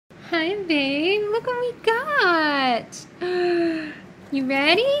Hi, babe. Look what we got. You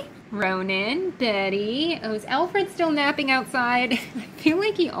ready? Ronan, Betty. Oh, is Alfred still napping outside? I feel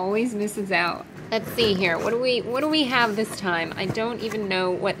like he always misses out. Let's see here. What do we have this time? I don't even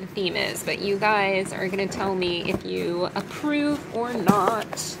know what the theme is, but you guys are gonna tell me if you approve or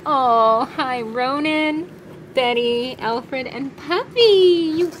not. Oh, hi, Ronan, Betty, Alfred, and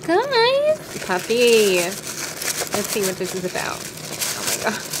Puppy. You guys. Puppy. Let's see what this is about. Oh my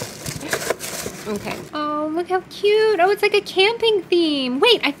god. Okay. Oh, look how cute. Oh, it's like a camping theme.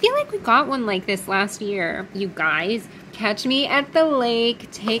 Wait, I feel like we got one like this last year. You guys, catch me at the lake.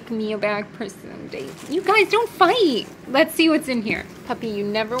 Take Meowbox for some dates. You guys, don't fight. Let's see what's in here. Puppy, you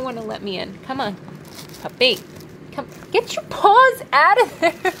never want to let me in. Come on. Puppy. Come. Get your paws out of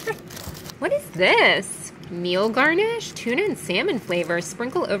there. What is this? Meal garnish? Tuna and salmon flavor.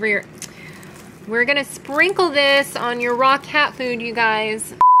 Sprinkle over your... We're going to sprinkle this on your raw cat food, you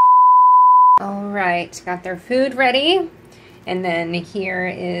guys. All right, got their food ready. And then here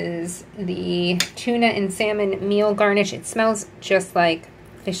is the tuna and salmon meal garnish. It smells just like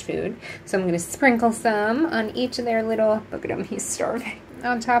fish food. So I'm gonna sprinkle some on each of their little, look at him, he's starving,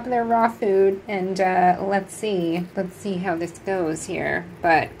 on top of their raw food. And let's see how this goes here.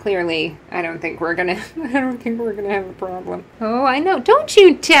 But clearly, I don't think we're gonna have a problem. Oh, I know, don't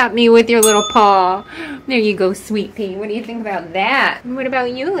you tap me with your little paw. There you go, sweet pea. What do you think about that? And what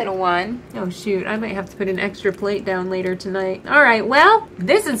about you, little one? Oh shoot, I might have to put an extra plate down later tonight. All right, well,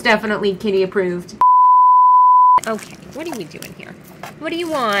 this is definitely kitty approved. Okay, what are we doing here? What do you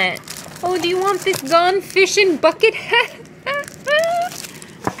want? Oh, do you want this gone fishing bucket hat?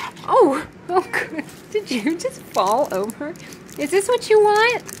 Oh, good. Did you just fall over? Is this what you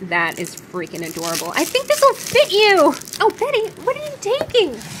want? That is freaking adorable. I think this will fit you. Oh, Betty, what are you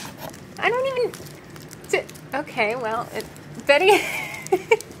taking? I don't even... Okay, well, Betty...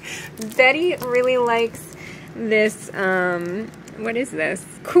 Betty really likes this, what is this?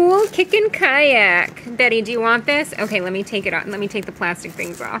 Cool Kickin' Kayak. Betty, do you want this? Okay, let me take it off. Let me take the plastic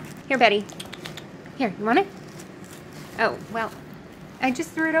things off. Here, Betty. Here, you want it? Oh, well, I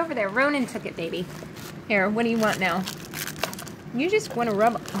just threw it over there. Ronan took it, baby. Here, what do you want now? You just want to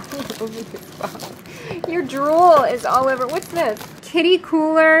rub all over your spot. Your drool is all over. What's this? Kitty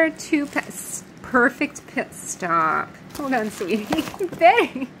cooler, perfect pit. Stop. Hold on, sweetie.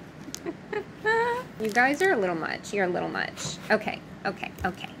 Betty. You guys are a little much. You're a little much. Okay.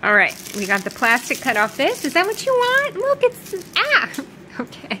 All right. We got the plastic cut off this. Is that what you want? Look, it's... Ah!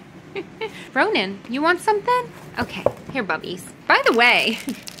 Okay. Ronan, you want something? Okay. Here, bubbies. By the way,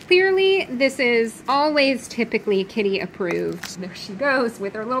 clearly this is always typically kitty approved. There she goes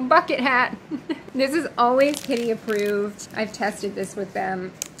with her little bucket hat. This is always kitty approved. I've tested this with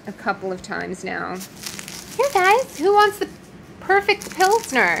them a couple of times now. Here, guys. Who wants the perfect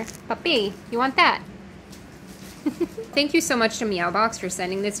Pilsner? Puppy, you want that? Thank you so much to Meowbox for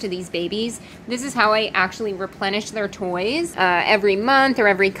sending this to these babies. This is how I actually replenish their toys. Every month or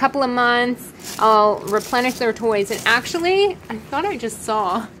every couple of months, I'll replenish their toys. And actually, I thought I just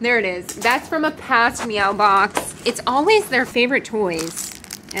saw. There it is. That's from a past Meowbox. It's always their favorite toys.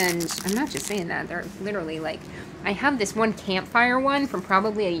 And I'm not just saying that. They're literally like... I have this one campfire one from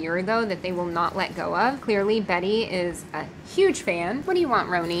probably a year ago that they will not let go of. Clearly, Betty is a huge fan. What do you want,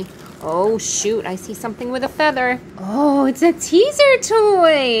 Roni? Oh, shoot. I see something with a feather. Oh, it's a teaser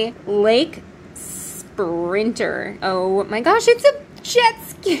toy. Lake Sprinter. Oh, my gosh. It's a jet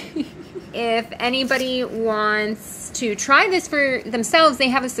ski. If anybody wants to try this for themselves, they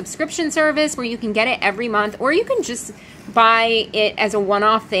have a subscription service where you can get it every month, or you can just buy it as a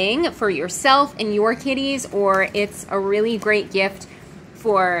one-off thing for yourself and your kitties, or it's a really great gift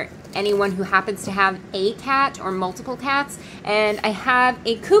for anyone who happens to have a cat or multiple cats. And I have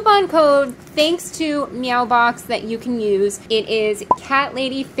a coupon code thanks to Meowbox that you can use. It is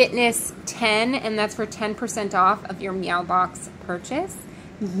CatLadyFitness10, and that's for 10% off of your Meowbox purchase.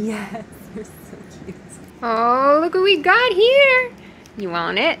 Yes, they're so cute. Oh, look what we got here. You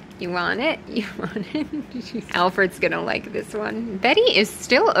want it? You want it? You want it? Alfred's gonna like this one. Betty is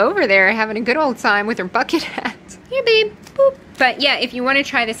still over there having a good old time with her bucket hat. Here, babe. Boop. But yeah, if you want to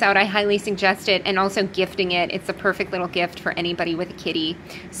try this out, I highly suggest it. And also gifting it. It's a perfect little gift for anybody with a kitty.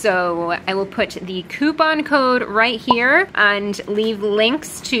 So I will put the coupon code right here and leave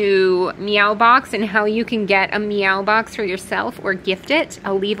links to Meowbox and how you can get a Meowbox for yourself or gift it.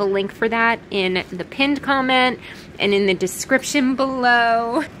 I'll leave a link for that in the pinned comment and in the description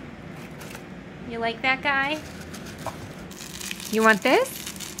below. You like that, guy? You want this?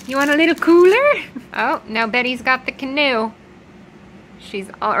 You want a little cooler? Oh, now Betty's got the canoe. She's,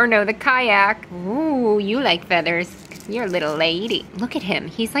 or no, the kayak. Ooh, you like feathers. You're a little lady. Look at him.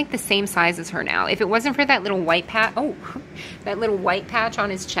 He's like the same size as her now. If it wasn't for that little white patch, that little white patch on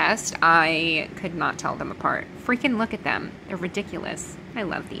his chest, I could not tell them apart. Freaking look at them. They're ridiculous. I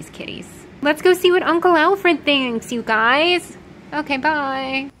love these kitties. Let's go see what Uncle Alfred thinks, you guys. Okay,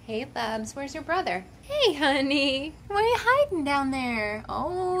 bye. Hey, Bubs, where's your brother? Hey, honey. Why are you hiding down there?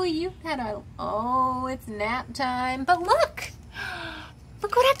 Oh, it's nap time. But look.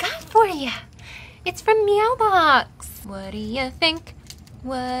 Look what I got for you. It's from Meowbox. What do you think?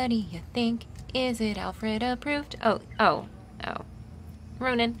 What do you think? Is it Alfred approved? Oh.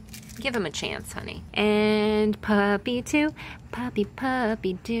 Ronan, give him a chance, honey. And puppy too. Puppy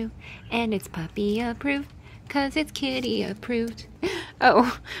too. And it's puppy approved. 'Cause it's kitty approved.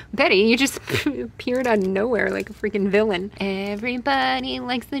 Oh, Betty, you just appeared out of nowhere like a freaking villain. Everybody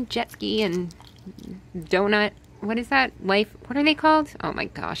likes the jet ski and donut. What is that? Life? What are they called? Oh my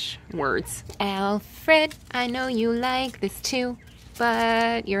gosh, words. Alfred, I know you like this too,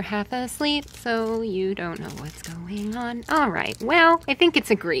 but you're half asleep, so you don't know what's going on. All right, well, I think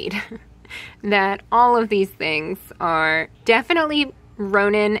it's agreed that all of these things are definitely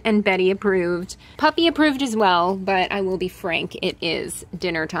Ronan and Betty approved. Puppy approved as well, but I will be frank, it is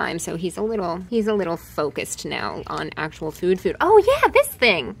dinner time, so he's a little focused now on actual food. Oh yeah, this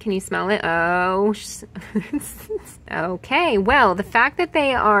thing. Can you smell it? Oh, okay. Well, the fact that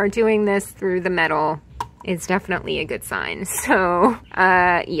they are doing this through the metal is definitely a good sign. So,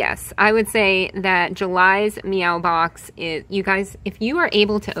 yes, I would say that July's Meowbox is, you guys, if you are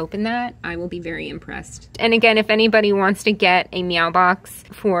able to open that, I will be very impressed. And again, if anybody wants to get a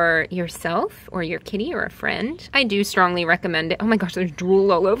Meowbox for yourself or your kitty or a friend, I do strongly recommend it. Oh my gosh, there's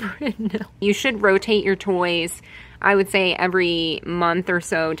drool all over it. No. You should rotate your toys, I would say every month or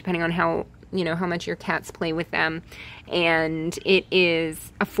so, depending on how much your cats play with them. And it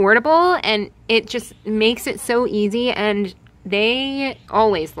is affordable and it just makes it so easy, and they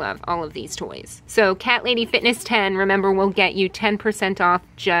always love all of these toys. So Cat Lady Fitness 10, remember, will get you 10% off.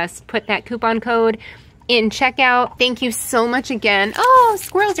 Just put that coupon code in checkout. Thank you so much again. Oh,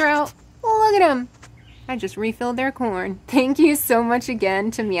 squirrels are out. Oh, look at them. I just refilled their corn. Thank you so much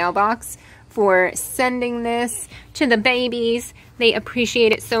again to Meowbox for sending this to the babies. They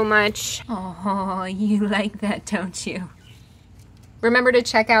appreciate it so much. Oh, you like that, don't you? Remember to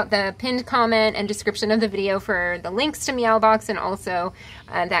check out the pinned comment and description of the video for the links to Meowbox, and also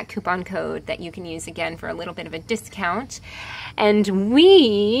that coupon code that you can use again for a little bit of a discount. And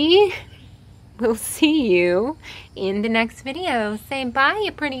we will see you in the next video. Say bye,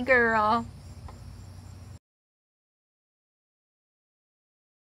 you pretty girl.